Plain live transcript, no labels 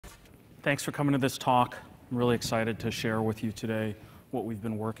Thanks for coming to this talk. I'm really excited to share with you today what we've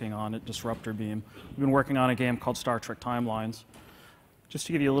been working on at Disruptor Beam. We've been working on a game called Star Trek Timelines. Just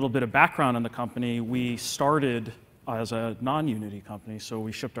to give you a little bit of background on the company, we started as a non-Unity company, so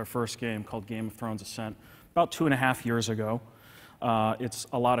we shipped our first game called Game of Thrones Ascent about 2.5 years ago. It's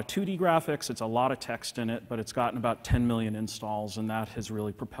a lot of 2D graphics, it's a lot of text in it, but it's gotten about 10 million installs, and that has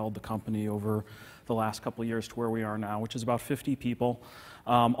really propelled the company over the last couple of years to where we are now, which is about 50 people.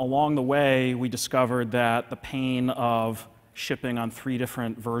 Along the way, we discovered that the pain of shipping on 3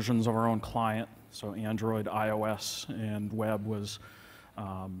 different versions of our own client, so Android, iOS, and web, was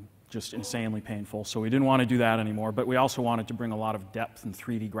just insanely painful. So we didn't want to do that anymore, but we also wanted to bring a lot of depth and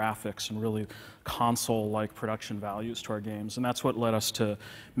 3D graphics and really console-like production values to our games. And that's what led us to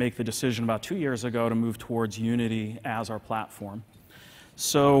make the decision about 2 years ago to move towards Unity as our platform.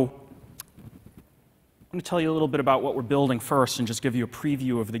 So I'm going to tell you a little bit about what we're building first and just give you a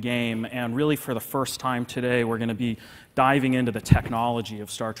preview of the game. And really, for the first time today, we're going to be diving into the technology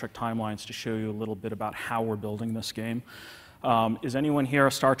of Star Trek Timelines to show you a little bit about how we're building this game. Is anyone here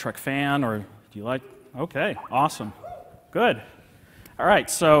a Star Trek fan, or do you like? Okay, awesome, good. All right,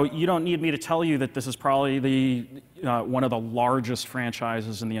 so you don't need me to tell you that this is probably one of the largest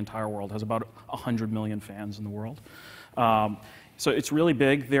franchises in the entire world. It has about 100 million fans in the world. So it's really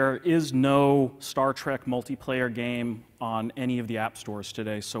big. There is no Star Trek multiplayer game on any of the app stores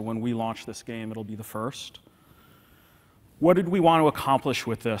today, so when we launch this game, it'll be the first. What did we want to accomplish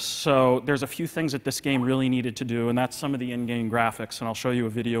with this? So there's a few things that this game really needed to do, and that's some of the in-game graphics, and I'll show you a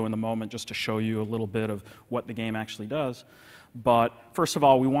video in a moment just to show you a little bit of what the game actually does. But first of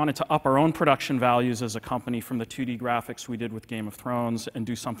all, we wanted to up our own production values as a company from the 2D graphics we did with Game of Thrones and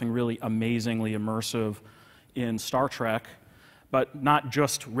do something really amazingly immersive in Star Trek, but not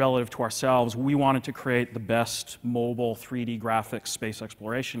just relative to ourselves. We wanted to create the best mobile 3D graphics space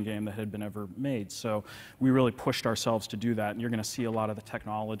exploration game that had been ever made. So we really pushed ourselves to do that, and you're going to see a lot of the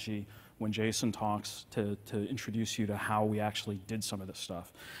technology when Jason talks to introduce you to how we actually did some of this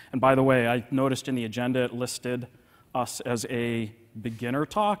stuff. And by the way, I noticed in the agenda it listed us as a beginner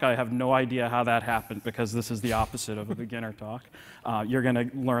talk. I have no idea how that happened, because this is the opposite of a beginner talk. You're going to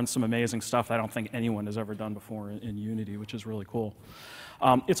learn some amazing stuff that I don't think anyone has ever done before in Unity, which is really cool.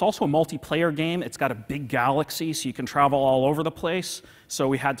 It's also a multiplayer game. It's got a big galaxy, so you can travel all over the place. So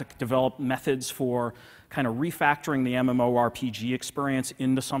we had to develop methods for kind of refactoring the MMORPG experience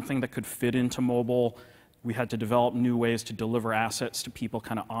into something that could fit into mobile. We had to develop new ways to deliver assets to people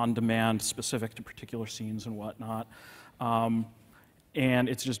kind of on demand, specific to particular scenes and whatnot. And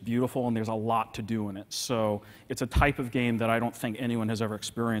it's just beautiful, and there's a lot to do in it. So it's a type of game that I don't think anyone has ever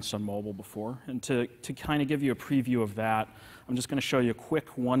experienced on mobile before. And to kind of give you a preview of that, I'm just going to show you a quick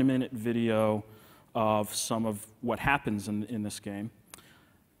 1-minute video of some of what happens in this game.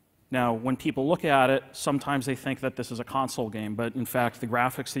 Now, when people look at it, sometimes they think that this is a console game, but in fact, the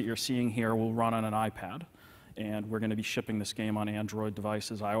graphics that you're seeing here will run on an iPad. And we're going to be shipping this game on Android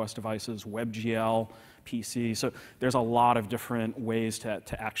devices, iOS devices, WebGL, PC. So there's a lot of different ways to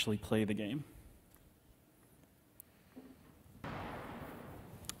actually play the game.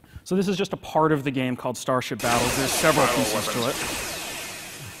 So this is just a part of the game called Starship Battles. There's several pieces to it.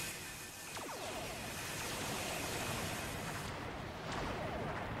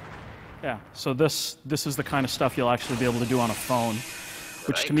 Yeah, so this is the kind of stuff you'll actually be able to do on a phone,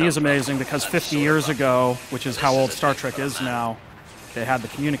 which to me is amazing, because 50 years ago, which is how old Star Trek is now, they had the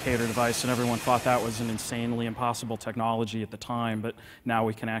communicator device, and everyone thought that was an insanely impossible technology at the time, but now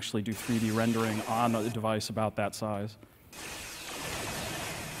we can actually do 3D rendering on a device about that size.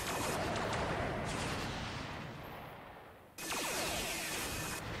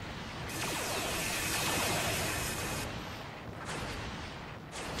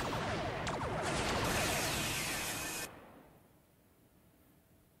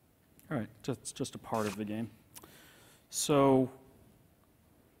 All right, that's just a part of the game. So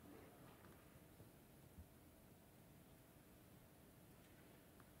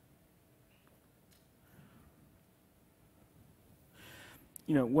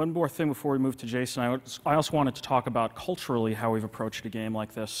one more thing before we move to Jason. I also wanted to talk about culturally how we've approached a game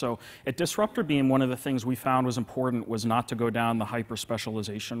like this. So at Disruptor Beam, one of the things we found was important was not to go down the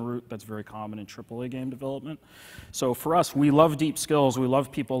hyper-specialization route that's very common in AAA game development. So for us, we love deep skills. We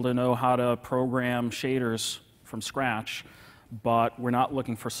love people to know how to program shaders from scratch, but we're not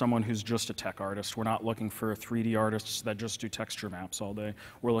looking for someone who's just a tech artist. We're not looking for 3D artists that just do texture maps all day.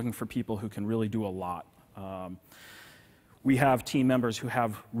 We're looking for people who can really do a lot. We have team members who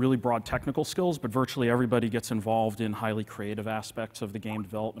have really broad technical skills, but virtually everybody gets involved in highly creative aspects of the game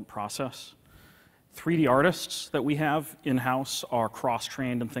development process. 3D artists that we have in-house are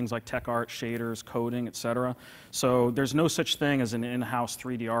cross-trained in things like tech art, shaders, coding, et cetera. So there's no such thing as an in-house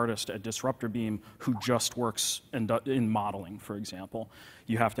 3D artist at Disruptor Beam who just works in modeling, for example.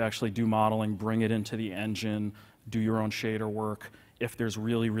 You have to actually do modeling, bring it into the engine, do your own shader work. If there's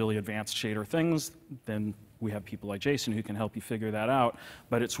really, really advanced shader things, then we have people like Jason who can help you figure that out.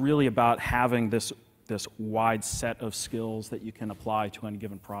 But it's really about having this wide set of skills that you can apply to any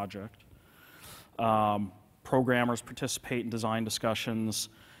given project. Programmers participate in design discussions,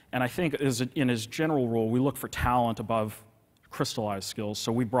 and I think in his general rule, we look for talent above crystallized skills.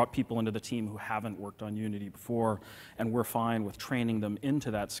 So we brought people into the team who haven't worked on Unity before, and we're fine with training them into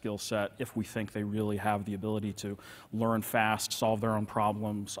that skill set if we think they really have the ability to learn fast, solve their own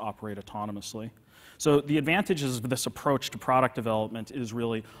problems, operate autonomously. So the advantages of this approach to product development is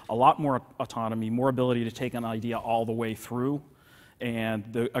really a lot more autonomy, more ability to take an idea all the way through,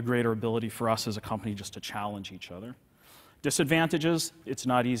 and a greater ability for us as a company just to challenge each other. Disadvantages, it's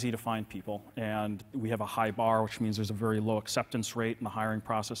not easy to find people, and we have a high bar, which means there's a very low acceptance rate in the hiring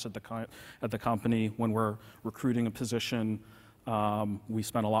process at the company. When we're recruiting a position, we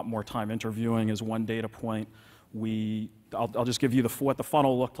spend a lot more time interviewing as one data point. I'll just give you what the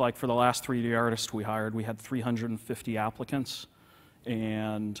funnel looked like for the last 3D artist we hired. We had 350 applicants,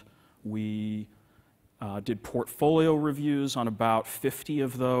 and we did portfolio reviews on about 50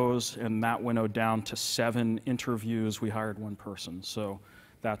 of those, and that winnowed down to 7 interviews. We hired 1 person. So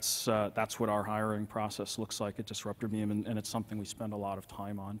that's what our hiring process looks like at Disruptor Beam, and it's something we spend a lot of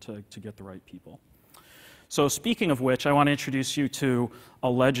time on to get the right people. So speaking of which, I want to introduce you to a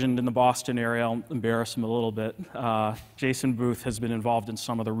legend in the Boston area. I'll embarrass him a little bit. Jason Booth has been involved in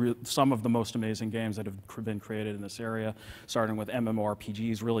some of the most amazing games that have been created in this area, starting with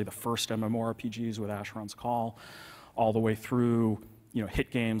MMORPGs, really the first MMORPGs with Asheron's Call, all the way through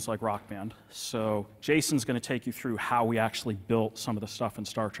hit games like Rock Band. So Jason's going to take you through how we actually built some of the stuff in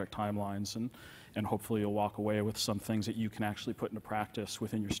Star Trek Timelines, and hopefully you'll walk away with some things that you can actually put into practice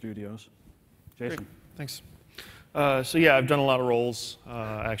within your studios. Jason. Great. Thanks. So yeah, I've done a lot of roles.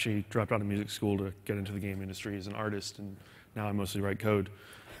 I actually dropped out of music school to get into the game industry as an artist, and now I mostly write code.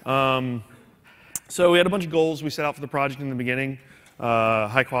 So we had a bunch of goals we set out for the project in the beginning.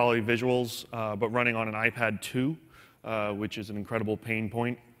 High quality visuals, but running on an iPad 2, which is an incredible pain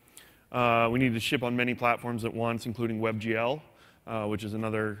point. We needed to ship on many platforms at once, including WebGL, which is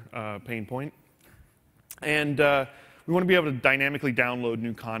another pain point. And we want to be able to dynamically download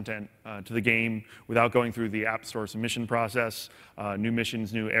new content to the game without going through the App Store submission process, new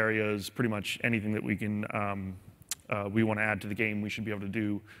missions, new areas, pretty much anything that we want to add to the game we should be able to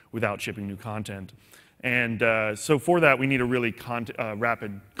do without shipping new content. And so for that, we need a really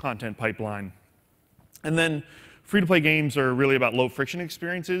rapid content pipeline. And then free-to-play games are really about low-friction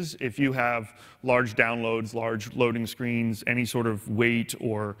experiences. If you have large downloads, large loading screens, any sort of wait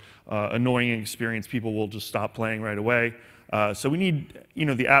or annoying experience, people will just stop playing right away. So we need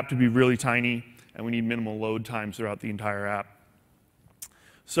the app to be really tiny, and we need minimal load times throughout the entire app.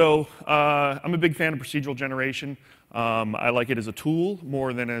 So I'm a big fan of procedural generation. I like it as a tool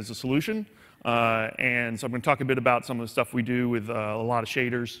more than as a solution. And so I'm going to talk a bit about some of the stuff we do with a lot of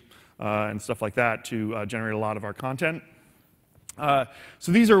shaders and stuff like that to generate a lot of our content.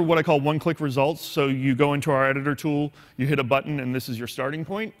 So these are what I call one-click results. So you go into our editor tool, you hit a button, and this is your starting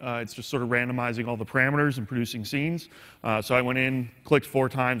point. It's just sort of randomizing all the parameters and producing scenes. So I went in, clicked 4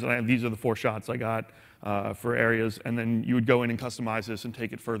 times, and these are the 4 shots I got for areas. And then you would go in and customize this and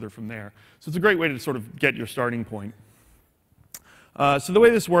take it further from there. So it's a great way to sort of get your starting point. So the way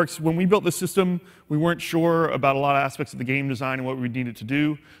this works, when we built the system, we weren't sure about a lot of aspects of the game design and what we needed to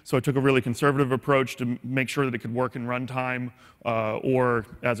do. So I took a really conservative approach to make sure that it could work in runtime or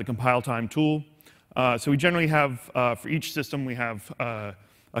as a compile time tool. So we generally have, for each system, we have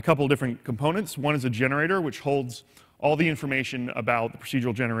a couple different components. One is a generator, which holds all the information about the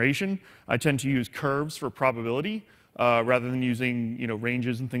procedural generation. I tend to use curves for probability rather than using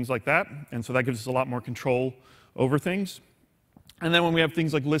ranges and things like that. And so that gives us a lot more control over things. And then when we have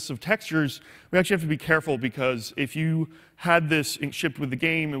things like lists of textures, we actually have to be careful because if you had this shipped with the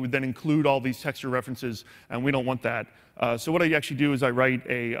game, it would then include all these texture references, and we don't want that. So what I actually do is I write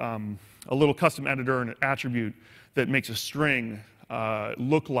a little custom editor and an attribute that makes a string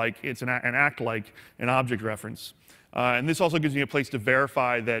look like it's and act like an object reference. And this also gives me a place to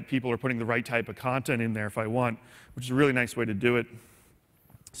verify that people are putting the right type of content in there if I want, which is a really nice way to do it.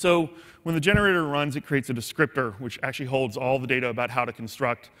 So when the generator runs, it creates a descriptor, which actually holds all the data about how to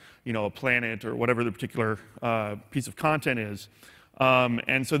construct a planet or whatever the particular piece of content is.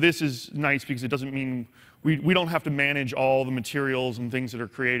 And so this is nice because it doesn't mean we don't have to manage all the materials and things that are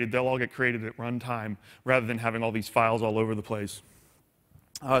created. They'll all get created at runtime rather than having all these files all over the place.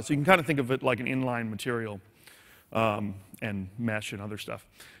 So you can kind of think of it like an inline material and mesh and other stuff.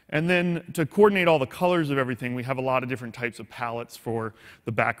 And then to coordinate all the colors of everything, we have a lot of different types of palettes for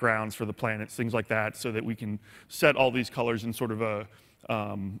the backgrounds, for the planets, things like that, so that we can set all these colors in sort of a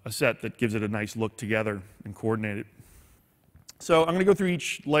set that gives it a nice look together and coordinate it. So I'm going to go through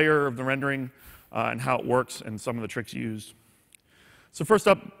each layer of the rendering and how it works and some of the tricks used. So first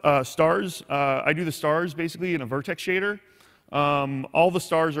up, stars. I do the stars basically in a vertex shader. All the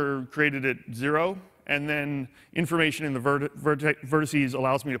stars are created at 0, and then information in the vertices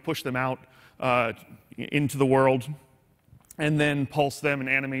allows me to push them out into the world, and then pulse them and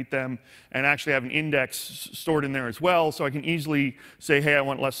animate them, and actually have an index stored in there as well, so I can easily say, hey, I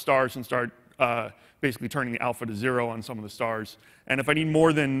want less stars, and start basically turning the alpha to 0 on some of the stars. And if I need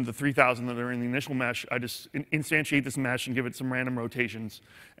more than the 3,000 that are in the initial mesh, I just instantiate this mesh and give it some random rotations,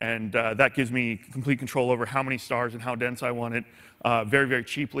 and that gives me complete control over how many stars and how dense I want it, very, very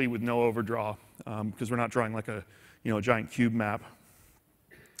cheaply with no overdraw, because we're not drawing like a giant cube map.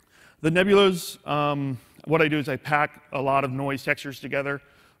 The nebulas, what I do is I pack a lot of noise textures together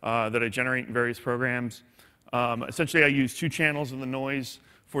that I generate in various programs. Essentially, I use 2 channels of the noise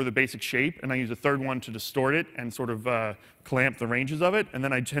for the basic shape, and I use a third one to distort it and sort of clamp the ranges of it, and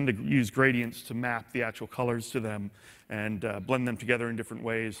then I tend to use gradients to map the actual colors to them and blend them together in different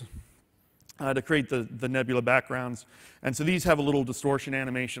ways to create the nebula backgrounds. And so these have a little distortion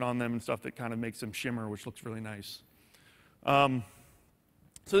animation on them and stuff that kind of makes them shimmer, which looks really nice.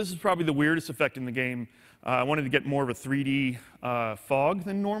 So this is probably the weirdest effect in the game. I wanted to get more of a 3D fog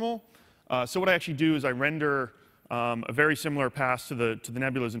than normal. So what I actually do is I render a very similar pass to the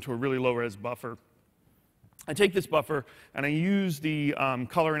nebulas into a really low-res buffer. I take this buffer and I use the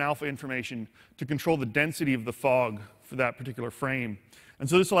color and alpha information to control the density of the fog for that particular frame. And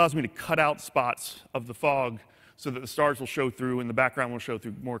so this allows me to cut out spots of the fog so that the stars will show through and the background will show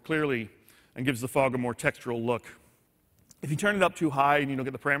through more clearly, and gives the fog a more textural look. If you turn it up too high and you don't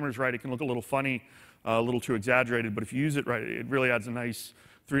get the parameters right, it can look a little funny, a little too exaggerated, but if you use it right, it really adds a nice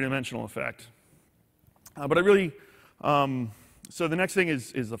three-dimensional effect. But I really, so the next thing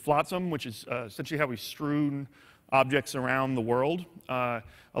is the flotsam, which is essentially how we strewn objects around the world. A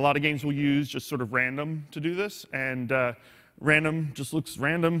lot of games will use just sort of random to do this, and random just looks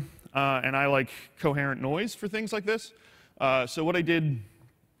random, and I like coherent noise for things like this. So what I did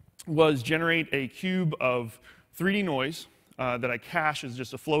was generate a cube of 3D noise that I cache as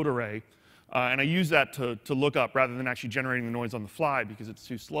just a float array, and I use that to look up rather than actually generating the noise on the fly, because it's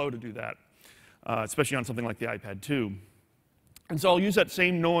too slow to do that, especially on something like the iPad 2. And so I'll use that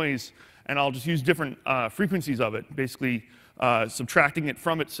same noise, and I'll just use different frequencies of it, basically subtracting it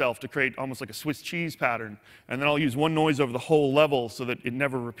from itself to create almost like a Swiss cheese pattern. And then I'll use one noise over the whole level so that it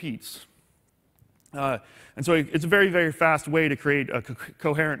never repeats. And so it's a very, very fast way to create a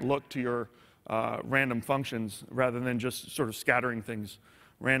coherent look to your random functions rather than just sort of scattering things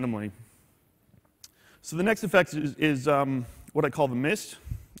randomly. So the next effect is what I call the mist.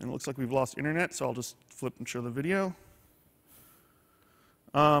 And it looks like we've lost internet, so I'll just flip and show the video.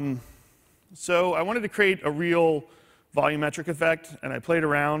 So I wanted to create a real volumetric effect, and I played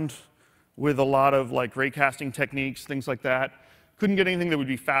around with a lot of like ray casting techniques, things like that. Couldn't get anything that would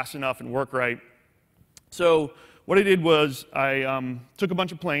be fast enough and work right. So what I did was I took a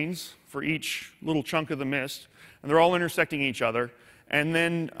bunch of planes for each little chunk of the mist, and they're all intersecting each other. And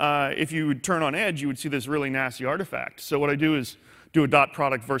then if you would turn on edge, you would see this really nasty artifact. So what I do is do a dot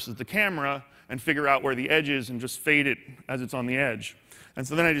product versus the camera and figure out where the edge is and just fade it as it's on the edge. And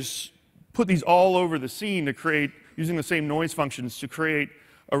so then I just put these all over the scene to create, using the same noise functions, to create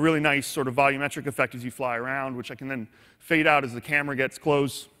a really nice sort of volumetric effect as you fly around, which I can then fade out as the camera gets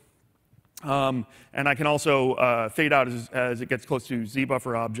close. And I can also fade out as it gets close to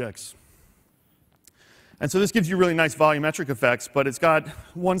Z-buffer objects. And so this gives you really nice volumetric effects, but it's got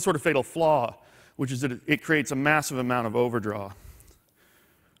one sort of fatal flaw, which is that it creates a massive amount of overdraw.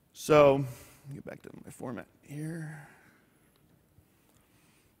 So, let me get back to my format here.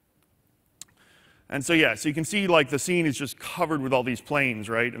 And so yeah, so you can see like the scene is just covered with all these planes,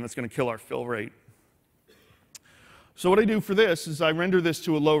 right? And that's going to kill our fill rate. So what I do for this is I render this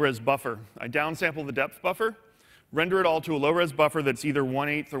to a low-res buffer. I downsample the depth buffer, render it all to a low-res buffer that's either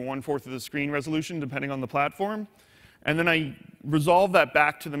 1/8 or 1/4 of the screen resolution, depending on the platform. And then I resolve that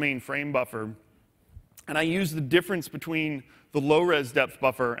back to the main frame buffer. And I use the difference between the low-res depth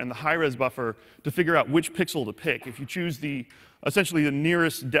buffer and the high-res buffer to figure out which pixel to pick. If you choose essentially the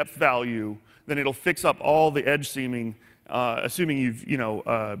nearest depth value, then it'll fix up all the edge seaming, assuming you've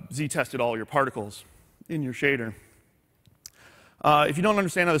Z-tested all your particles. in your shader. If you don't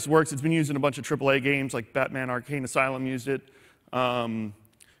understand how this works, it's been used in a bunch of AAA games, like Batman Arcane Asylum used it. I've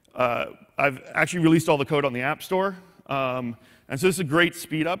actually released all the code on the App Store. And so this is a great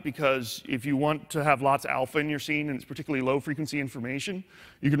speed up because if you want to have lots of alpha in your scene, and it's particularly low frequency information,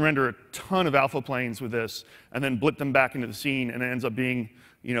 you can render a ton of alpha planes with this and then blip them back into the scene, and it ends up being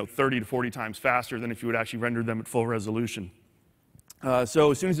 30 to 40 times faster than if you would actually render them at full resolution.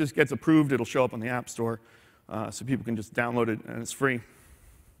 So as soon as this gets approved, it'll show up on the App Store, so people can just download it, and it's free.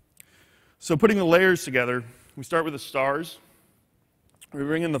 So putting the layers together, we start with the stars. We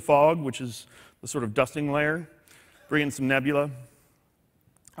bring in the fog, which is the sort of dusting layer. Bring in some nebula.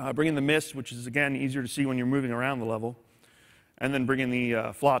 Bring in the mist, which is, again, easier to see when you're moving around the level. And then bring in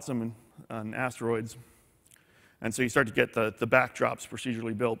the flotsam and asteroids. And so you start to get the backdrops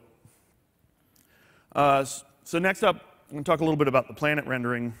procedurally built. So next up, I'm going to talk a little bit about the planet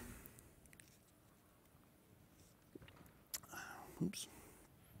rendering. Oops.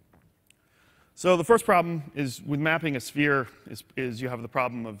 So the first problem is with mapping a sphere is you have the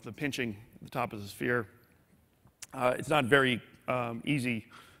problem of the pinching at the top of the sphere. It's not very easy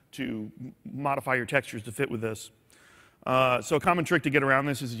to modify your textures to fit with this. So a common trick to get around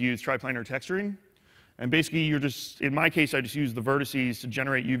this is to use triplanar texturing. And basically, in my case, I just use the vertices to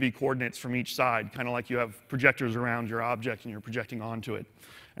generate UV coordinates from each side, kind of like you have projectors around your object and you're projecting onto it,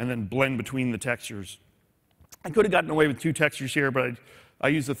 and then blend between the textures. I could have gotten away with 2 textures here, but I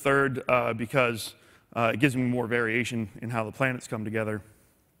use the third because it gives me more variation in how the planets come together.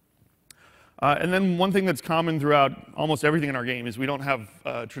 And then one thing that's common throughout almost everything in our game is we don't have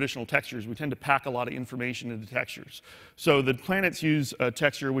traditional textures. We tend to pack a lot of information into textures. So the planets use a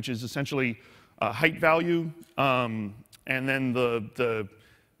texture which is essentially a height value and then the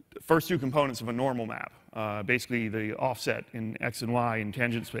first 2 components of a normal map, basically the offset in X and Y in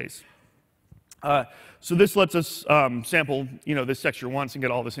tangent space. So this lets us sample this texture once and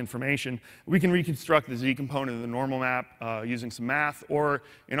get all this information. We can reconstruct the Z component of the normal map using some math, or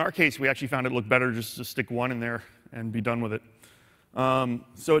in our case, we actually found it looked better just to stick 1 in there and be done with it.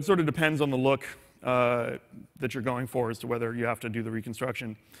 So it sort of depends on the look that you're going for as to whether you have to do the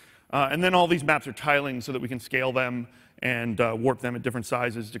reconstruction. And then all these maps are tiling so that we can scale them and warp them at different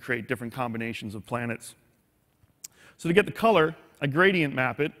sizes to create different combinations of planets. So to get the color, I gradient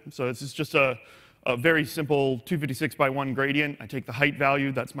map it. So this is just a very simple 256 by 1 gradient. I take the height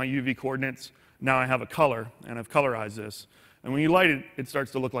value, that's my UV coordinates. Now I have a color, and I've colorized this. And when you light it, it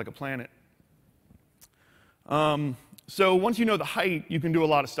starts to look like a planet. So once you know the height, you can do a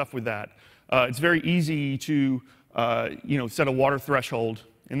lot of stuff with that. It's very easy to set a water threshold.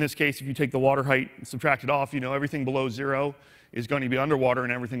 In this case, if you take the water height and subtract it off, everything below 0 is going to be underwater,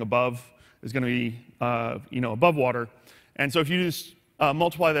 and everything above is going to be above water. And so if you just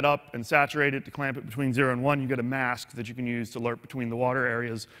multiply that up and saturate it to clamp it between 0 and 1, you get a mask that you can use to lerp between the water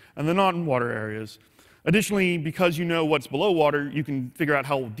areas and the non-water areas. Additionally, because you know what's below water, you can figure out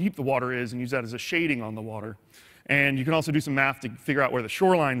how deep the water is and use that as a shading on the water. And you can also do some math to figure out where the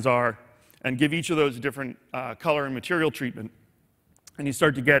shorelines are and give each of those a different color and material treatment. And you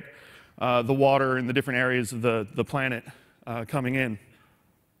start to get the water in the different areas of the planet coming in.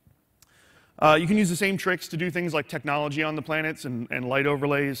 You can use the same tricks to do things like technology on the planets and light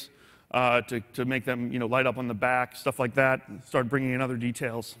overlays to make them light up on the back, stuff like that, start bringing in other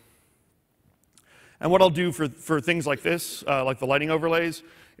details. And what I'll do for things like this, like the lighting overlays,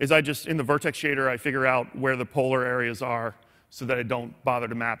 is in the vertex shader, I figure out where the polar areas are so that I don't bother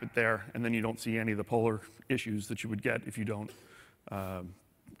to map it there, and then you don't see any of the polar issues that you would get if you don't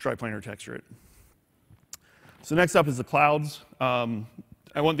triplanar texture it. So next up is the clouds.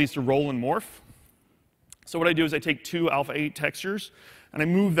 I want these to roll and morph. So what I do is I take 2 alpha 8 textures and I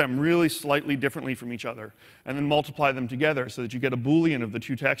move them really slightly differently from each other and then multiply them together so that you get a Boolean of the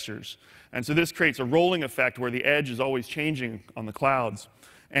 2 textures. And so this creates a rolling effect where the edge is always changing on the clouds.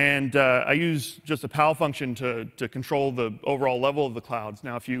 And I use just a PAL function to control the overall level of the clouds.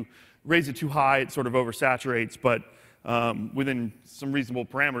 Now if you raise it too high, it sort of oversaturates, but within some reasonable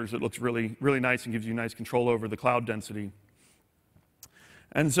parameters, it looks really, really nice and gives you nice control over the cloud density.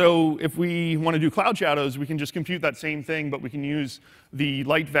 And so if we want to do cloud shadows, we can just compute that same thing, but we can use the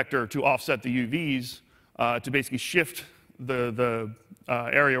light vector to offset the UVs to basically shift the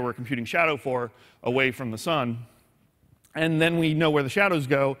area we're computing shadow for away from the sun. And then we know where the shadows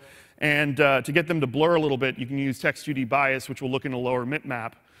go. And to get them to blur a little bit, you can use text 2D bias, which will look in a lower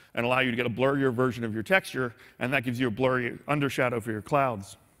mip-map and allow you to get a blurrier version of your texture, and that gives you a blurry undershadow for your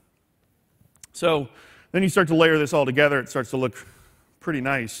clouds. So then you start to layer this all together. It starts to look pretty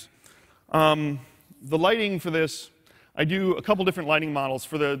nice. The lighting for this, I do a couple different lighting models.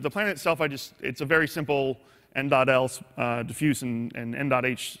 For the planet itself, it's a very simple N.L diffuse and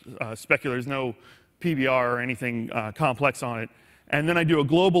N.H specular. There's no PBR or anything complex on it. And then I do a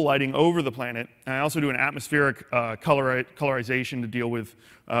global lighting over the planet. And I also do an atmospheric colorization to deal with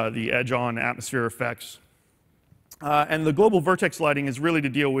the edge-on atmosphere effects. And the global vertex lighting is really to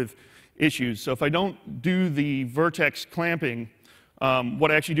deal with issues. So if I don't do the vertex clamping, what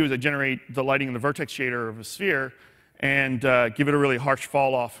I actually do is I generate the lighting in the vertex shader of a sphere and give it a really harsh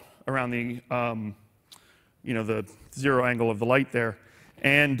fall off around the, the zero angle of the light there,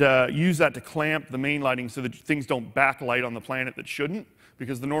 and use that to clamp the main lighting so that things don't backlight on the planet that shouldn't,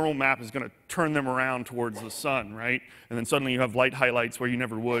 because the normal map is going to turn them around towards the sun, right? And then suddenly you have light highlights where you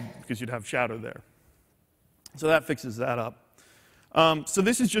never would because you'd have shadow there. So that fixes that up. So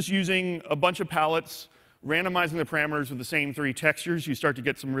this is just using a bunch of palettes, randomizing the parameters with the same 3 textures. You start to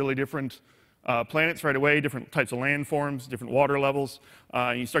get some really different planets right away, different types of landforms, different water levels.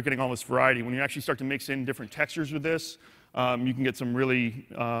 And you start getting all this variety. When you actually start to mix in different textures with this, you can get some really,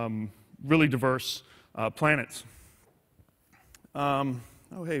 really diverse planets.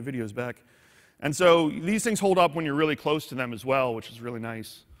 Oh, hey, video's back. And so these things hold up when you're really close to them as well, which is really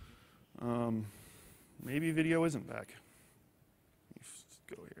nice. Maybe video isn't back. Let's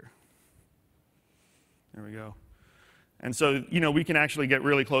go here. There we go. And so, we can actually get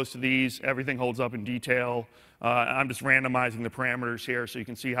really close to these. Everything holds up in detail. I'm just randomizing the parameters here so you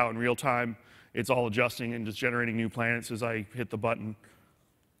can see how in real time it's all adjusting and just generating new planets as I hit the button.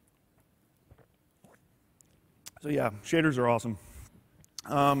 So yeah, shaders are awesome.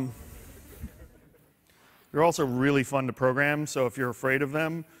 They're also really fun to program, so if you're afraid of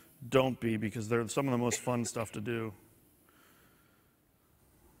them, don't be, because they're some of the most fun stuff to do.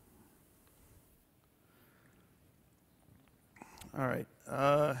 All right.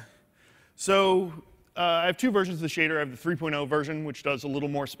 I have 2 versions of the shader. I have the 3.0 version, which does a little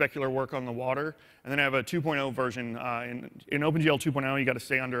more specular work on the water. And then I have a 2.0 version. In OpenGL 2.0, you got to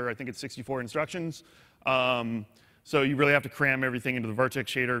stay under, I think it's 64 instructions. So you really have to cram everything into the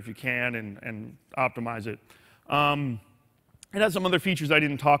vertex shader if you can and optimize it. It has some other features I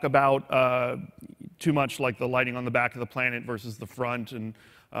didn't talk about too much, like the lighting on the back of the planet versus the front, and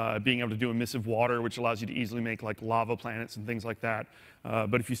being able to do emissive water, which allows you to easily make like lava planets and things like that.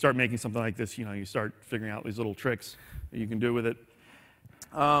 But if you start making something like this, you start figuring out these little tricks that you can do with it.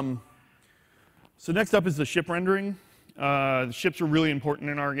 So next up is the ship rendering. The ships are really important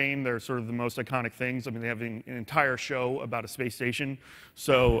in our game. They're sort of the most iconic things. I mean, they have an entire show about a space station.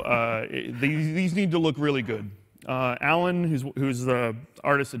 So these need to look really good. Alan, who's the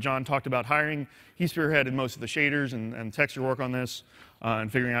artist that Jon talked about hiring, he spearheaded most of the shaders and texture work on this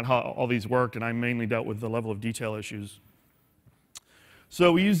and figuring out how all these worked, and I mainly dealt with the level of detail issues.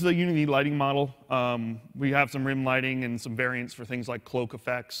 So we use the Unity lighting model. We have some rim lighting and some variants for things like cloak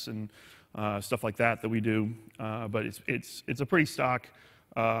effects and stuff like that we do, but it's a pretty stock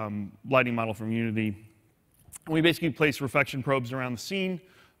lighting model from Unity. And we basically place reflection probes around the scene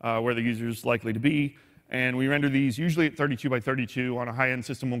where the user is likely to be. And we render these usually at 32 by 32. On a high-end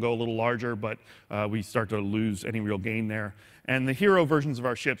system, we'll go a little larger, but we start to lose any real gain there. And the hero versions of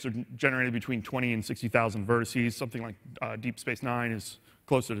our ships are generated between 20 and 60,000 vertices. Something like Deep Space Nine is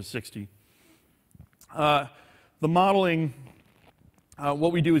closer to 60. The modeling,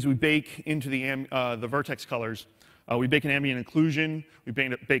 what we do is we bake into the vertex colors. We bake an ambient occlusion. We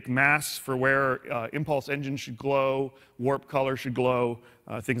bake masks for where impulse engine should glow, warp color should glow,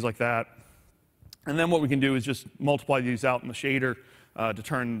 things like that. And then what we can do is just multiply these out in the shader to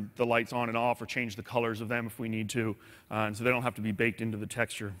turn the lights on and off or change the colors of them if we need to, and so they don't have to be baked into the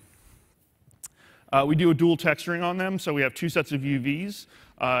texture. We do a dual texturing on them, so we have 2 sets of UVs,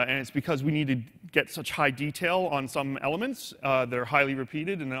 and it's because we need to get such high detail on some elements that are highly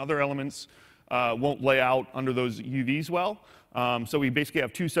repeated, and other elements won't lay out under those UVs well. So we basically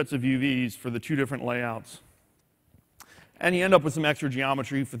have 2 sets of UVs for the 2 different layouts. And you end up with some extra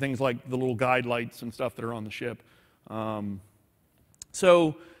geometry for things like the little guide lights and stuff that are on the ship.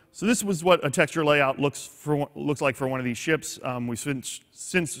 So this was what a texture layout looks like for one of these ships. We've since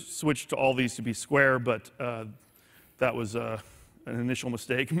switched to all these to be square, but that was an initial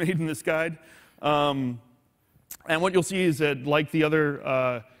mistake made in this guide. And what you'll see is that, like the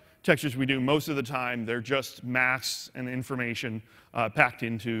other textures we do, most of the time they're just masks and information packed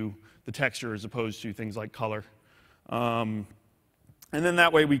into the texture as opposed to things like color. And then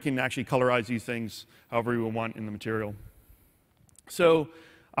that way we can actually colorize these things however we want in the material. So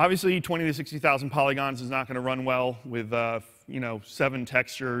obviously 20 to 60,000 polygons is not going to run well with 7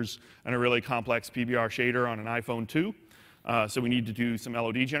 textures and a really complex PBR shader on an iPhone 2. So we need to do some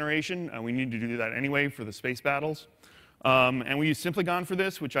LOD generation, and we need to do that anyway for the space battles. And we use Simplegon for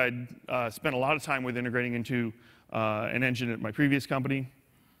this, which I'd spent a lot of time with integrating into an engine at my previous company.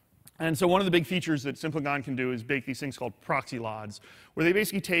 And so one of the big features that Simplegon can do is bake these things called proxy LODs, where they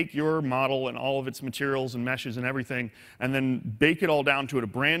basically take your model and all of its materials and meshes and everything, and then bake it all down to a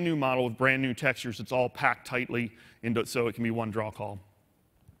brand new model with brand new textures. It's all packed tightly into, so it can be one draw call.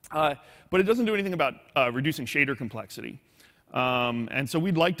 But it doesn't do anything about reducing shader complexity. And so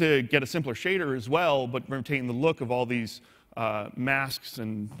we'd like to get a simpler shader as well, but retain the look of all these masks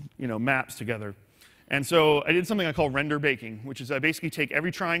and maps together. And so I did something I call render baking, which is I basically take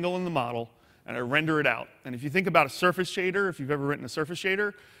every triangle in the model and I render it out. And if you think about a surface shader, if you've ever written a surface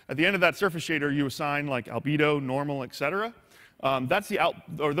shader, at the end of that surface shader, you assign like albedo, normal, etc. Those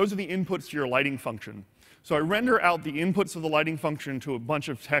are the inputs to your lighting function. So I render out the inputs of the lighting function to a bunch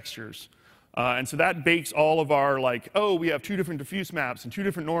of textures. And so that bakes all of our, like, oh, we have 2 different diffuse maps and 2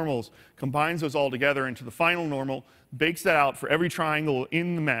 different normals, combines those all together into the final normal, bakes that out for every triangle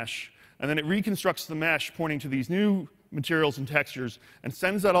in the mesh, and then it reconstructs the mesh pointing to these new materials and textures and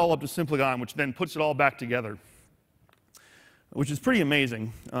sends that all up to Simplegon, which then puts it all back together, which is pretty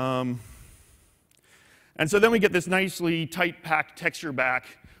amazing. And so then we get this nicely tight packed texture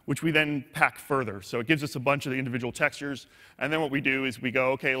back, which we then pack further. So it gives us a bunch of the individual textures, and then what we do is we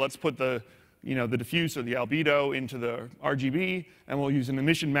go, okay, let's put the diffuse or the albedo into the RGB, and we'll use an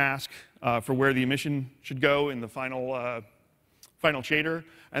emission mask for where the emission should go in the final shader,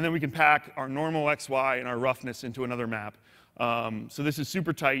 and then we can pack our normal XY and our roughness into another map. So this is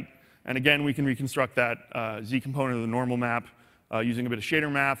super tight, and again, we can reconstruct that Z component of the normal map using a bit of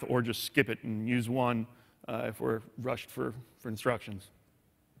shader math, or just skip it and use one if we're rushed for instructions.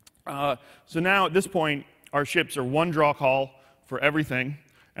 So now at this point, our ships are 1 draw call for everything,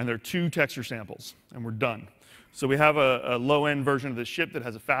 and they're 2 texture samples, and we're done. So we have a low-end version of this ship that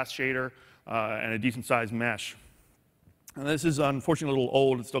has a fast shader and a decent-sized mesh. And this is unfortunately a little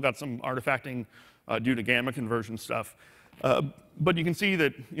old. It's still got some artifacting due to gamma conversion stuff. But you can see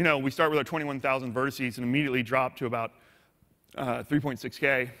that we start with our 21,000 vertices and immediately drop to about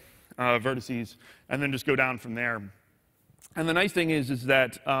 3.6K vertices, and then just go down from there. And the nice thing is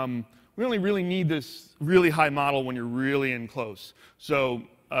that we only really need this really high model when you're really in close. So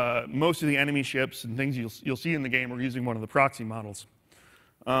most of the enemy ships and things you'll see in the game are using one of the proxy models.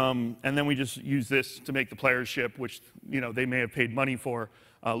 And then we just use this to make the player's ship, which they may have paid money for,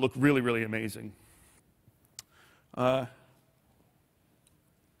 look really, really amazing. So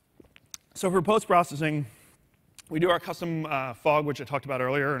for post-processing, we do our custom fog, which I talked about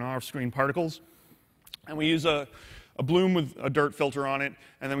earlier, and off-screen particles. And we use a bloom with a dirt filter on it,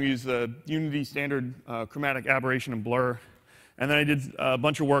 and then we use the Unity standard chromatic aberration and blur. And then I did a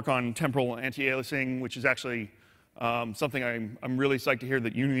bunch of work on temporal anti-aliasing, which is actually something I'm really psyched to hear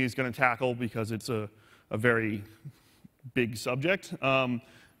that Unity is going to tackle, because it's a very big subject. And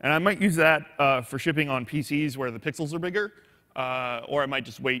I might use that for shipping on PCs where the pixels are bigger, or I might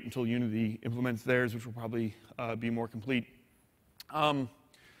just wait until Unity implements theirs, which will probably be more complete.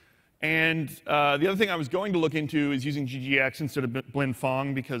 And the other thing I was going to look into is using GGX instead of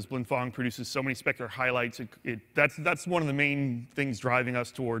blend-fong, because blend-fong produces so many specular highlights. That's one of the main things driving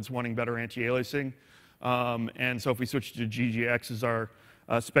us towards wanting better anti-aliasing. And so if we switch to GGX as our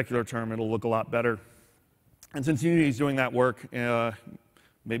specular term, it'll look a lot better. And since Unity is doing that work,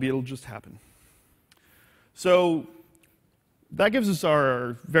 maybe it'll just happen. So that gives us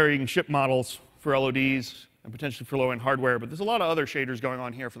our varying ship models for LODs and potentially for low-end hardware, but there's a lot of other shaders going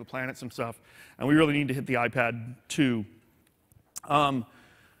on here for the planets and stuff, and we really need to hit the iPad 2. And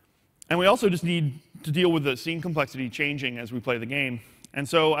we also just need to deal with the scene complexity changing as we play the game. And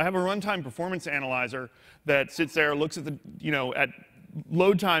so I have a runtime performance analyzer that sits there, looks at the, at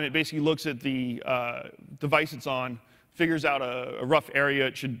load time, it basically looks at the device it's on, figures out a rough area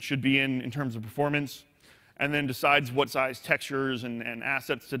it should be in terms of performance, and then decides what size textures and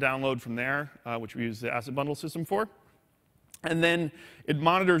assets to download from there, which we use the asset bundle system for. And then it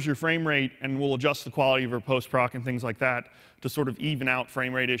monitors your frame rate and will adjust the quality of your post-proc and things like that to sort of even out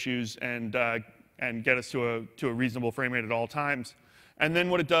frame rate issues and get us to a reasonable frame rate at all times. And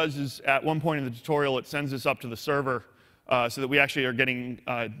then what it does is, at one point in the tutorial, it sends this up to the server so that we actually are getting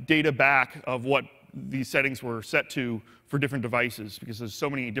data back of what these settings were set to for different devices, because there's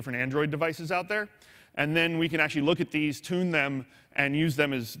so many different Android devices out there. And then we can actually look at these, tune them, and use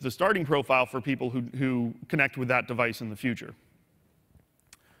them as the starting profile for people who connect with that device in the future.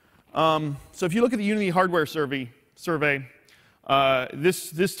 So if you look at the Unity hardware survey,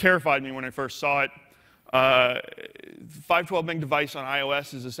 this terrified me when I first saw it. 512 meg device on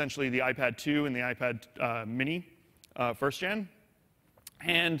iOS is essentially the iPad 2 and the iPad mini, first gen.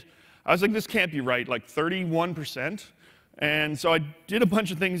 And I was like, this can't be right. Like 31% And so I did a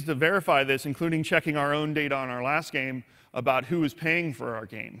bunch of things to verify this, including checking our own data on our last game about who was paying for our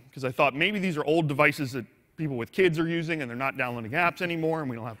game. Because I thought maybe these are old devices that people with kids are using and they're not downloading apps anymore and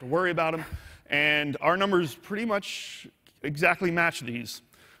we don't have to worry about them. And our numbers pretty much exactly match these.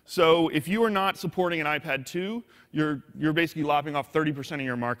 So if you are not supporting an iPad 2, you're basically lopping off 30% of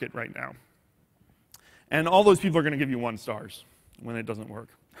your market right now. And all those people are going to give you 1 stars when it doesn't work.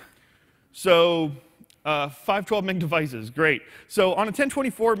 So 512 meg devices, great. So on a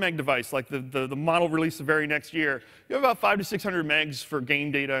 1024 meg device, like the model released the very next year, you have about 500 to 600 megs for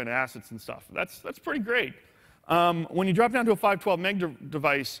game data and assets and stuff. That's pretty great. When you drop down to a 512 meg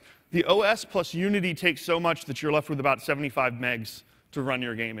device, the OS plus Unity takes so much that you're left with about 75 megs to run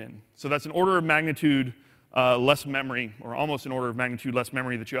your game in. So that's an order of magnitude less memory, or almost an order of magnitude less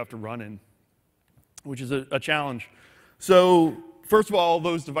memory that you have to run in, which is a challenge. So first of all,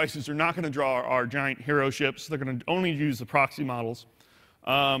 those devices are not going to draw our giant hero ships. They're going to only use the proxy models.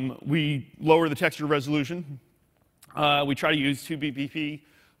 We lower the texture resolution. We try to use 2BPP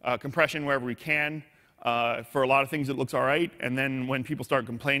compression wherever we can. For a lot of things, it looks all right. And then when people start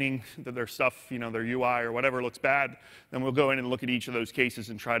complaining that their stuff, their UI or whatever looks bad, then we'll go in and look at each of those cases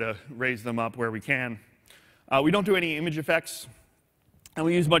and try to raise them up where we can. We don't do any image effects. And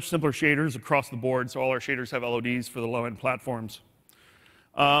we use much simpler shaders across the board, so all our shaders have LODs for the low-end platforms.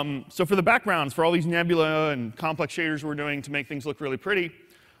 So for the backgrounds, for all these nebula and complex shaders we're doing to make things look really pretty,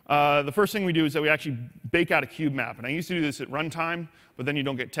 the first thing we do is that we actually bake out a cube map. And I used to do this at runtime, but then you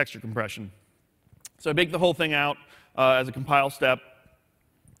don't get texture compression. So I bake the whole thing out as a compile step,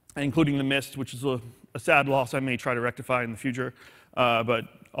 including the mist, which is a sad loss I may try to rectify in the future. But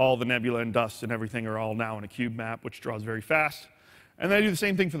all the nebula and dust and everything are all now in a cube map, which draws very fast. And then I do the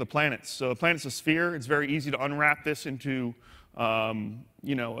same thing for the planets. So the planet's a sphere. It's very easy to unwrap this into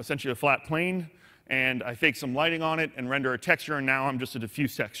essentially a flat plane. And I fake some lighting on it and render a texture, and now I'm just a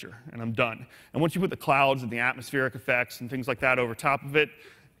diffuse texture, and I'm done. And once you put the clouds and the atmospheric effects and things like that over top of it,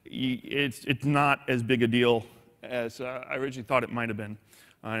 it's not as big a deal as I originally thought it might have been.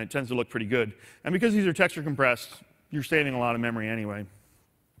 And it tends to look pretty good. And because these are texture compressed, you're saving a lot of memory anyway.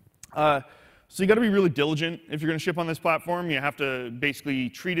 So you got to be really diligent if you're going to ship on this platform. You have to basically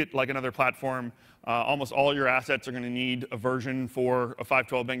treat it like another platform. Almost all your assets are going to need a version for a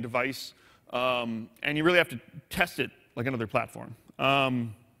 512 meg device. And you really have to test it like another platform.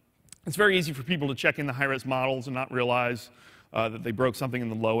 It's very easy for people to check in the high-res models and not realize that they broke something in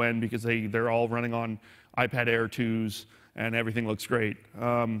the low end because they're all running on iPad Air 2s and everything looks great.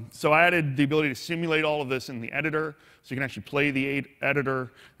 So I added the ability to simulate all of this in the editor, so you can actually play the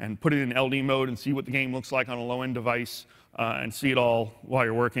editor and put it in LD mode and see what the game looks like on a low-end device and see it all while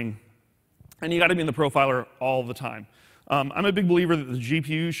you're working. And you got to be in the profiler all the time. I'm a big believer that the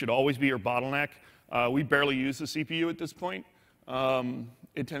GPU should always be your bottleneck. We barely use the CPU at this point.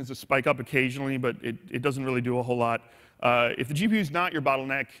 It tends to spike up occasionally, but it doesn't really do a whole lot. If the GPU is not your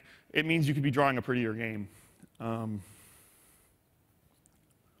bottleneck, it means you could be drawing a prettier game.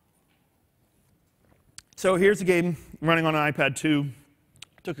 So here's a game running on an iPad 2.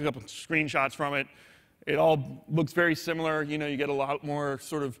 Took a couple screenshots from it. It all looks very similar. You get a lot more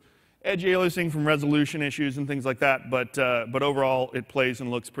sort of edge aliasing from resolution issues and things like that. But overall, it plays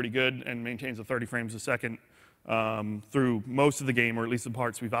and looks pretty good and maintains the 30 frames a second through most of the game, or at least the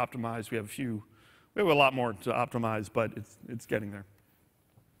parts we've optimized. We have a lot more to optimize, but it's getting there.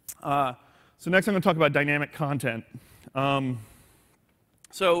 So next I'm going to talk about dynamic content.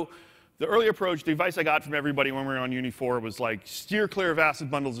 So the early approach, the advice I got from everybody when we were on Uni 4 was like, steer clear of asset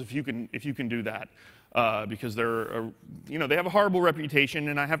bundles if you can do that, because they have a horrible reputation,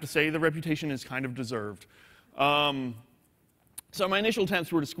 and I have to say the reputation is kind of deserved. So my initial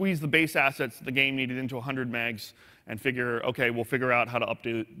attempts were to squeeze the base assets that the game needed into 100 megs and figure, okay, we'll figure out how to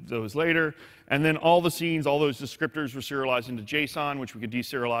update those later. And then all the scenes, all those descriptors were serialized into JSON, which we could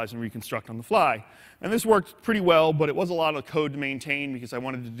deserialize and reconstruct on the fly. And this worked pretty well, but it was a lot of code to maintain because I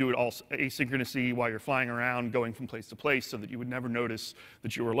wanted to do it all asynchronously while you're flying around, going from place to place, so that you would never notice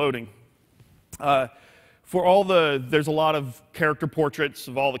that you were loading. There's a lot of character portraits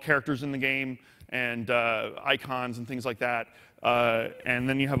of all the characters in the game and icons and things like that. And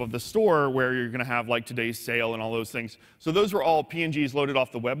then you have the store where you're going to have like today's sale and all those things. So those were all PNGs loaded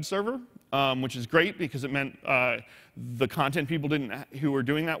off the web server, which is great because it meant the content people who were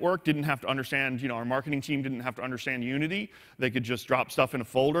doing that work didn't have to understand, our marketing team didn't have to understand Unity. They could just drop stuff in a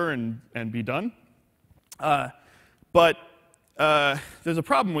folder and be done. But there's a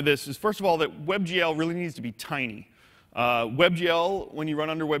problem with this is, first of all, that WebGL really needs to be tiny. WebGL, when you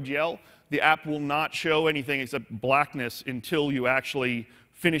run under WebGL, the app will not show anything except blackness until you actually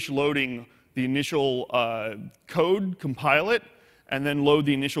finish loading the initial code, compile it, and then load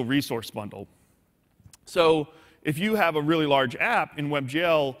the initial resource bundle. So if you have a really large app in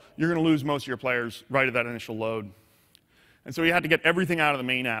WebGL, you're going to lose most of your players right at that initial load. And so you had to get everything out of the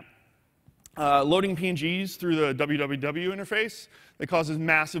main app. Loading PNGs through the www interface, that causes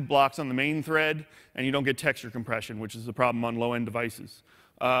massive blocks on the main thread, and you don't get texture compression, which is the problem on low-end devices.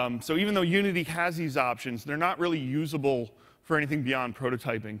 So even though Unity has these options, they're not really usable for anything beyond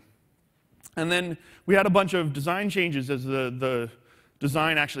prototyping. And then we had a bunch of design changes as the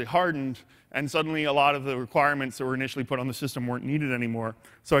design actually hardened, and suddenly a lot of the requirements that were initially put on the system weren't needed anymore,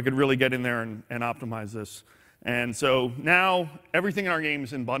 so I could really get in there and optimize this. And so now everything in our game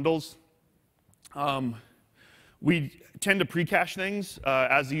is in bundles. We tend to pre-cache things.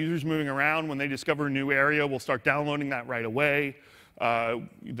 As the user's moving around, when they discover a new area, we'll start downloading that right away.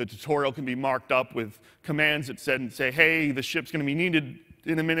 The tutorial can be marked up with commands that say, hey, the ship's going to be needed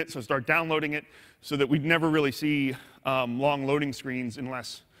in a minute, so start downloading it, so that we'd never really see long loading screens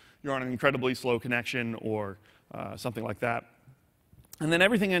unless you're on an incredibly slow connection or something like that. And then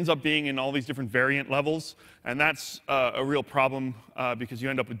everything ends up being in all these different variant levels, and that's a real problem because you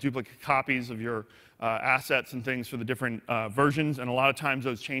end up with duplicate copies of your assets and things for the different versions, and a lot of times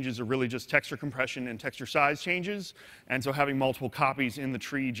those changes are really just texture compression and texture size changes, and so having multiple copies in the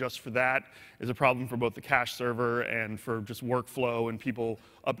tree just for that is a problem for both the cache server and for just workflow and people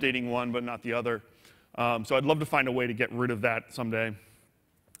updating one but not the other. So I'd love to find a way to get rid of that someday.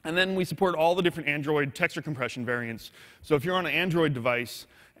 And then we support all the different Android texture compression variants. So if you're on an Android device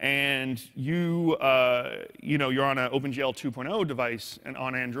and you're on an OpenGL 2.0 device and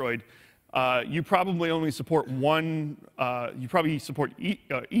on Android, you probably only support one. You probably support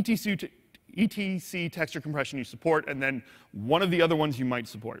ETC texture compression you support, and then one of the other ones you might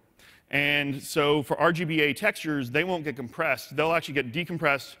support. And so for RGBA textures, they won't get compressed. They'll actually get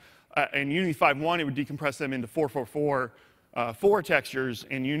decompressed. In Unity 5.1, it would decompress them into 444. 4 textures.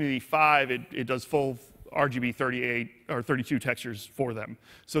 In Unity 5, it does full RGB 38 or 32 textures for them.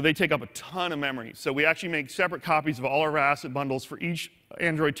 So they take up a ton of memory. So we actually make separate copies of all our asset bundles for each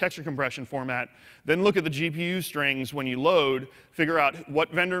Android texture compression format, then look at the GPU strings when you load, figure out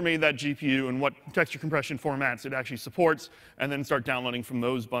what vendor made that GPU and what texture compression formats it actually supports, and then start downloading from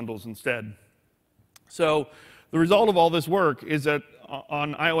those bundles instead. So the result of all this work is that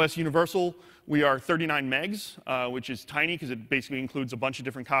on iOS Universal, we are 39 megs, which is tiny because it basically includes a bunch of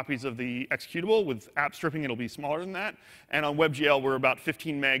different copies of the executable. With app stripping, it'll be smaller than that. And on WebGL, we're about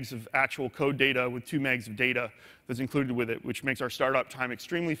 15 megs of actual code data with 2 megs of data that's included with it, which makes our startup time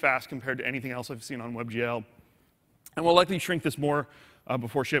extremely fast compared to anything else I've seen on WebGL. And we'll likely shrink this more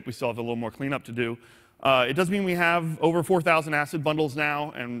before ship. We still have a little more cleanup to do. It does mean we have over 4,000 asset bundles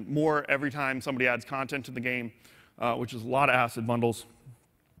now, and more every time somebody adds content to the game, which is a lot of asset bundles.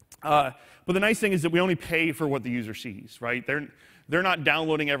 But the nice thing is that we only pay for what the user sees, right? They're not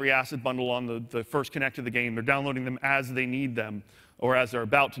downloading every asset bundle on the first connect to the game. They're downloading them as they need them or as they're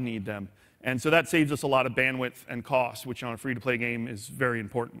about to need them. And so that saves us a lot of bandwidth and cost, which on a free-to-play game is very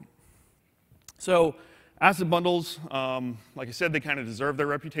important. So asset bundles, like I said, they kind of deserve their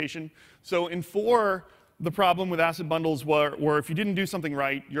reputation. So in 4, the problem with asset bundles were if you didn't do something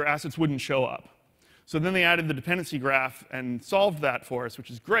right, your assets wouldn't show up. So then they added the dependency graph and solved that for us, which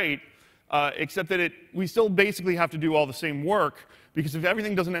is great, except that we still basically have to do all the same work, because if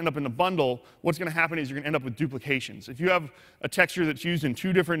everything doesn't end up in the bundle, what's going to happen is you're going to end up with duplications. If you have a texture that's used in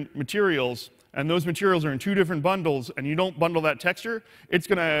 2 different materials, and those materials are in 2 different bundles, and you don't bundle that texture, it's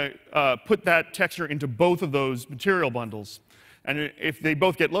going to put that texture into both of those material bundles. And if they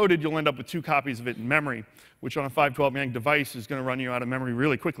both get loaded, you'll end up with 2 copies of it in memory, which on a 512 meg device is going to run you out of memory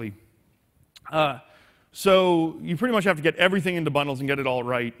really quickly. So you pretty much have to get everything into bundles and get it all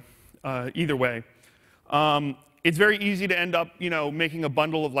right, either way. It's very easy to end up, making a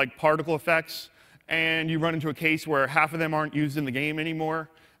bundle of like particle effects, and you run into a case where half of them aren't used in the game anymore,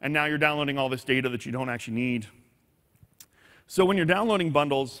 and now you're downloading all this data that you don't actually need. So when you're downloading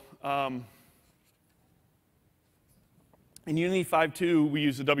bundles, in Unity 5.2, we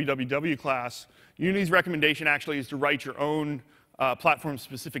use the www class. Unity's recommendation actually is to write your own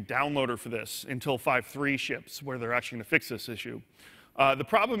platform-specific downloader for this until 5.3 ships, where they're actually going to fix this issue. The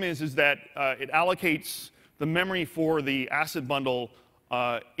problem is that it allocates the memory for the asset bundle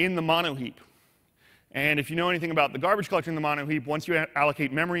in the mono heap. And if you know anything about the garbage collector in the mono heap, once you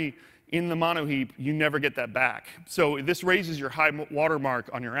allocate memory in the mono heap, you never get that back. So this raises your high watermark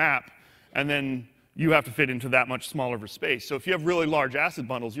on your app, and then you have to fit into that much smaller of a space. So if you have really large asset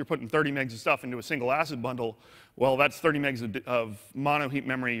bundles, you're putting 30 megs of stuff into a single asset bundle, well, that's 30 megs of mono heap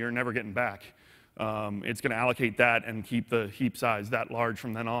memory you're never getting back. It's going to allocate that and keep the heap size that large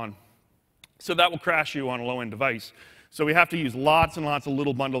from then on. So that will crash you on a low-end device. So we have to use lots and lots of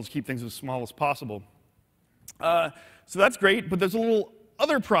little bundles to keep things as small as possible. So that's great, but there's a little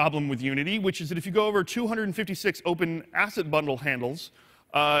other problem with Unity, which is that if you go over 256 open asset bundle handles,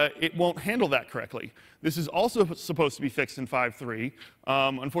 it won't handle that correctly. This is also supposed to be fixed in 5.3.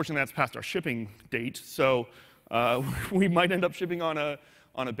 Unfortunately, that's past our shipping date, so we might end up shipping on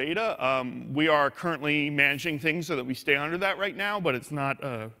a beta. We are currently managing things so that we stay under that right now, but it's not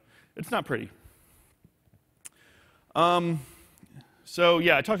pretty. So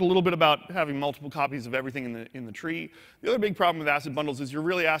yeah, I talked a little bit about having multiple copies of everything in the tree. The other big problem with asset bundles is you're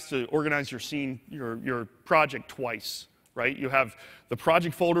really asked to organize your scene, your project twice, right? You have the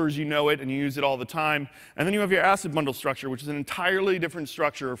project folder as you know it, and you use it all the time, and then you have your asset bundle structure, which is an entirely different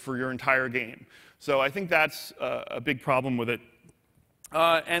structure for your entire game. So I think that's a big problem with it.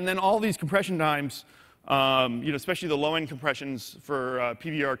 And then all these compression times, especially the low-end compressions for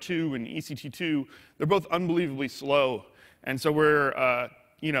PVR2 and ECT2, they're both unbelievably slow. And so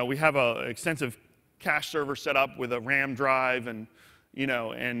we have an extensive cache server set up with a RAM drive, and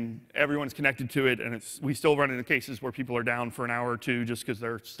everyone's connected to it, and we still run into cases where people are down for an hour or two just because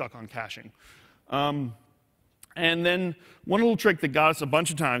they're stuck on caching. And then one little trick that got us a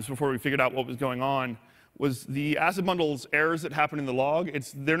bunch of times before we figured out what was going on was the asset bundles errors that happen in the log.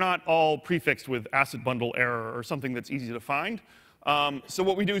 They're not all prefixed with asset bundle error or something that's easy to find. So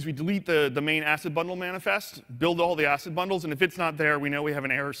what we do is we delete the main asset bundle manifest, build all the asset bundles, and if it's not there, we know we have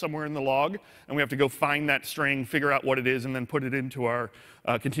an error somewhere in the log, and we have to go find that string, figure out what it is, and then put it into our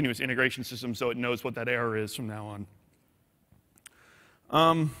continuous integration system so it knows what that error is from now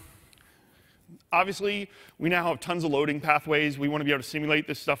on. Obviously, we now have tons of loading pathways. We want to be able to simulate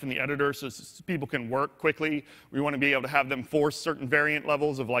this stuff in the editor so people can work quickly. We want to be able to have them force certain variant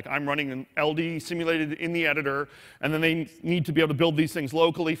levels of, like, I'm running an LD simulated in the editor, and then they need to be able to build these things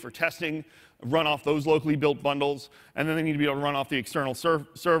locally for testing, run off those locally built bundles, and then they need to be able to run off the external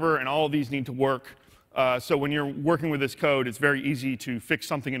server, and all of these need to work. So when you're working with this code, it's very easy to fix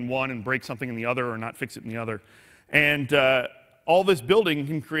something in one and break something in the other, or not fix it in the other. And all this building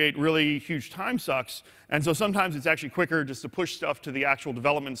can create really huge time sucks, and so sometimes it's actually quicker just to push stuff to the actual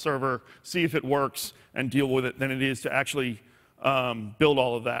development server, see if it works, and deal with it than it is to actually build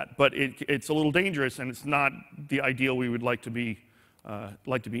all of that. But it's a little dangerous, and it's not the ideal we would like to be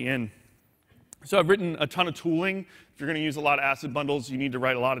in. So I've written a ton of tooling. If you're going to use a lot of asset bundles, you need to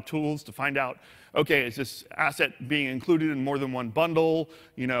write a lot of tools to find out, okay, is this asset being included in more than one bundle?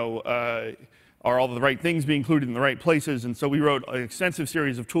 Are all the right things being included in the right places? And so we wrote an extensive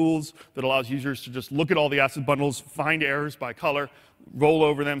series of tools that allows users to just look at all the asset bundles, find errors by color, roll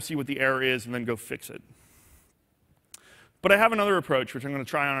over them, see what the error is, and then go fix it. But I have another approach, which I'm going to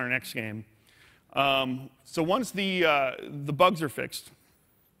try on our next game. So once the bugs are fixed,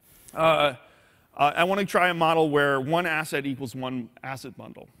 I want to try a model where one asset equals one asset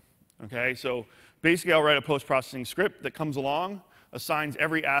bundle. Okay, so basically I'll write a post-processing script that comes along, assigns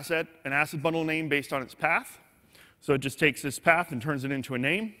every asset an asset bundle name based on its path. So it just takes this path and turns it into a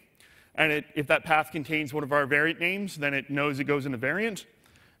name. And if that path contains one of our variant names, then it knows it goes in a variant,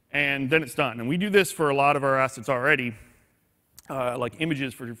 and then it's done. And we do this for a lot of our assets already, like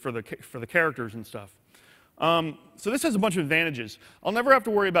images for the characters and stuff. So this has a bunch of advantages. I'll never have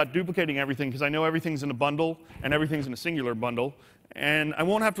to worry about duplicating everything because I know everything's in a bundle and everything's in a singular bundle. And I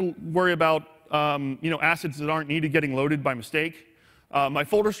won't have to worry about assets that aren't needed getting loaded by mistake. My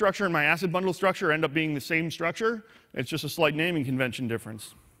folder structure and my asset bundle structure end up being the same structure. It's just a slight naming convention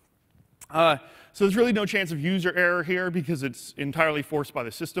difference. So there's really no chance of user error here because it's entirely forced by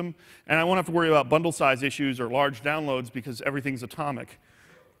the system. And I won't have to worry about bundle size issues or large downloads because everything's atomic.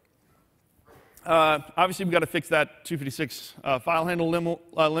 Obviously, we've got to fix that 256 file handle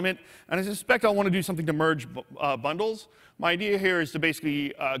limit. And I suspect I'll want to do something to merge bundles. My idea here is to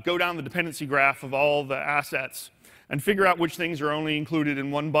basically go down the dependency graph of all the assets and figure out which things are only included in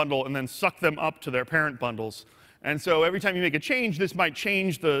one bundle and then suck them up to their parent bundles. And so every time you make a change, this might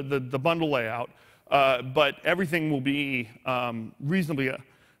change the bundle layout, but everything will be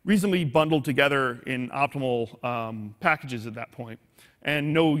reasonably bundled together in optimal packages at that point,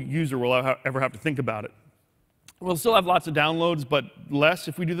 and no user will ever have to think about it. We'll still have lots of downloads, but less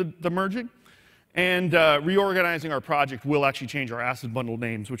if we do the merging. And reorganizing our project will actually change our asset bundle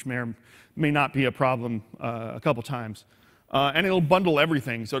names, which may or may not be a problem a couple times. And it'll bundle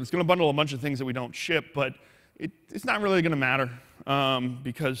everything. So it's going to bundle a bunch of things that we don't ship, but it's not really going to matter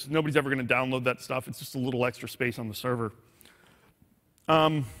because nobody's ever going to download that stuff. It's just a little extra space on the server.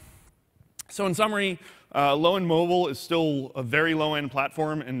 So in summary, low-end mobile is still a very low-end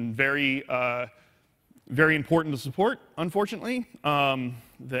platform and very important to support, unfortunately.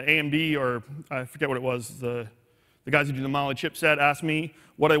 AMD, or I forget what it was, the guys who do the Mali chipset asked me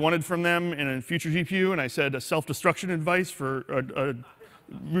what I wanted from them in a future GPU, and I said a self-destruction advice for a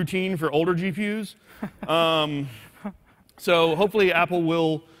routine for older GPUs. So hopefully Apple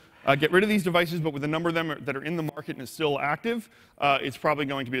will get rid of these devices, but with the number of them that are in the market and is still active, it's probably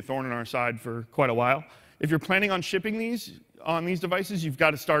going to be a thorn in our side for quite a while. If you're planning on shipping these on these devices, you've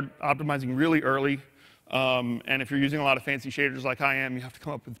got to start optimizing really early. And if you're using a lot of fancy shaders like I am, you have to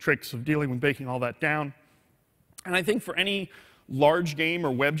come up with tricks of dealing with baking all that down. And I think for any large game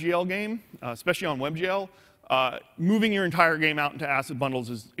or WebGL game, especially on WebGL, moving your entire game out into asset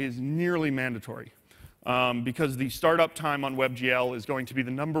bundles is nearly mandatory. Because the startup time on WebGL is going to be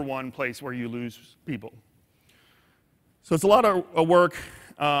the #1 place where you lose people. So it's a lot of work.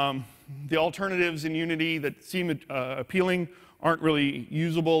 The alternatives in Unity that seem appealing aren't really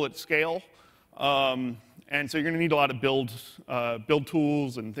usable at scale. And so you're going to need a lot of build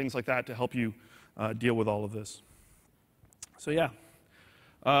tools and things like that to help you deal with all of this. So yeah,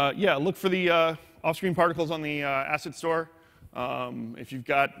 look for the off-screen particles on the asset store. If you've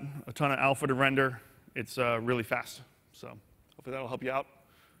got a ton of alpha to render, it's really fast. So hopefully that'll help you out.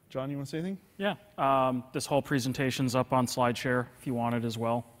 John, you want to say anything? Yeah, this whole presentation's up on SlideShare if you want it as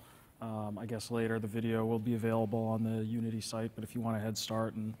well. I guess later the video will be available on the Unity site, but if you want a head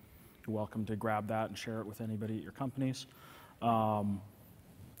start, and you're welcome to grab that and share it with anybody at your companies.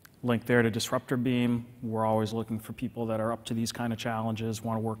 Link there to Disruptor Beam. We're always looking for people that are up to these kind of challenges,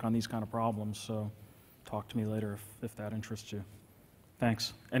 want to work on these kind of problems, so talk to me later if that interests you.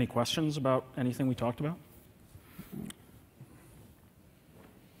 Thanks. Any questions about anything we talked about?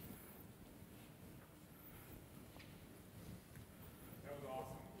 That was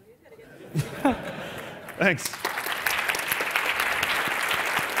awesome. Thanks.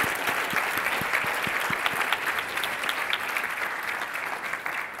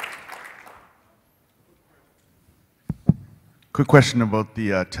 Quick question about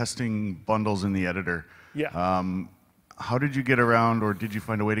the testing bundles in the editor. Yeah. How did you get around, or did you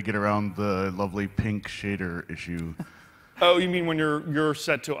find a way to get around the lovely pink shader issue? Oh, you mean when you're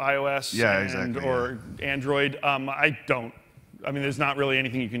set to iOS or Android? I don't. I mean, there's not really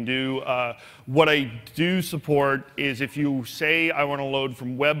anything you can do. What I do support is if you say I want to load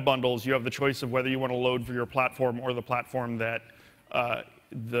from web bundles, you have the choice of whether you want to load for your platform or the platform that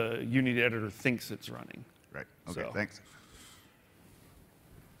the Unity editor thinks it's running. Right. Okay. So. Thanks.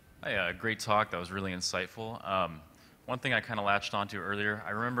 Hi, great talk. That was really insightful. One thing I kind of latched onto earlier, I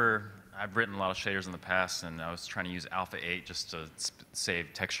remember I've written a lot of shaders in the past, and I was trying to use Alpha 8 just to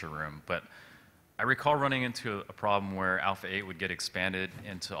save texture room. But I recall running into a problem where Alpha 8 would get expanded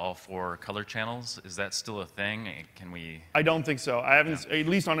into all 4 color channels. Is that still a thing? Can we? I don't think so. I haven't, at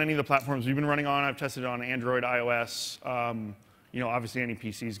least on any of the platforms we've been running on. I've tested it on Android, iOS. You know, obviously any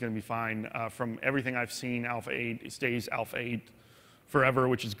PC is going to be fine. From everything I've seen, Alpha 8 it stays Alpha 8 forever,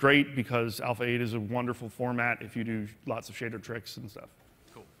 which is great because Alpha 8 is a wonderful format if you do lots of shader tricks and stuff.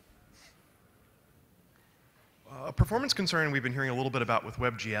 Cool. A performance concern we've been hearing a little bit about with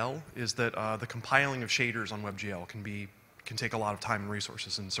WebGL is that the compiling of shaders on WebGL can take a lot of time and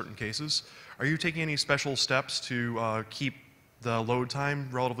resources in certain cases. Are you taking any special steps to keep the load time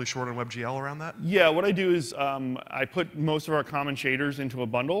relatively short on WebGL around that? Yeah, what I do is I put most of our common shaders into a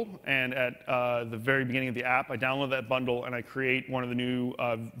bundle, and at the very beginning of the app, I download that bundle and I create one of the new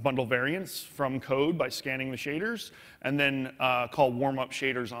bundle variants from code by scanning the shaders, and then call warm-up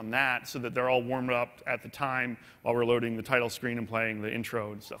shaders on that so that they're all warmed up at the time while we're loading the title screen and playing the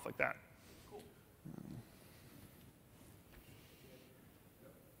intro and stuff like that. Cool.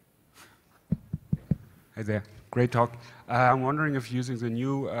 Hi there. Great talk. I'm wondering if using the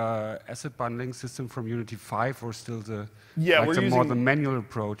new asset bundling system from Unity 5 or still the, more the manual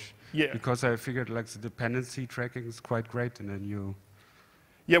approach. Yeah. Because I figured like the dependency tracking is quite great in the new.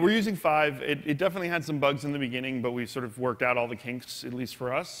 Yeah, we're using 5. It definitely had some bugs in the beginning, but we sort of worked out all the kinks, at least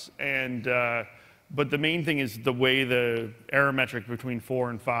for us. And but the main thing is the way the error metric between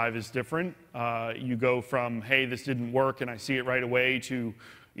 4 and 5 is different. You go from, hey, this didn't work, and I see it right away, to,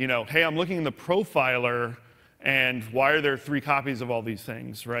 you know, hey, I'm looking in the profiler, and why are there 3 copies of all these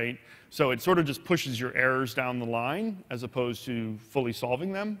things, right? So it sort of just pushes your errors down the line as opposed to fully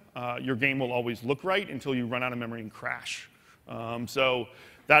solving them. Your game will always look right until you run out of memory and crash. So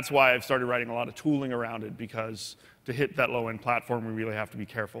that's why I've started writing a lot of tooling around it, because to hit that low-end platform, we really have to be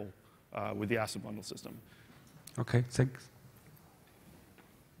careful with the asset bundle system. Okay, thanks.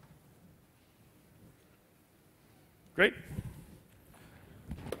 Great.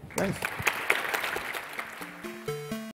 Thanks.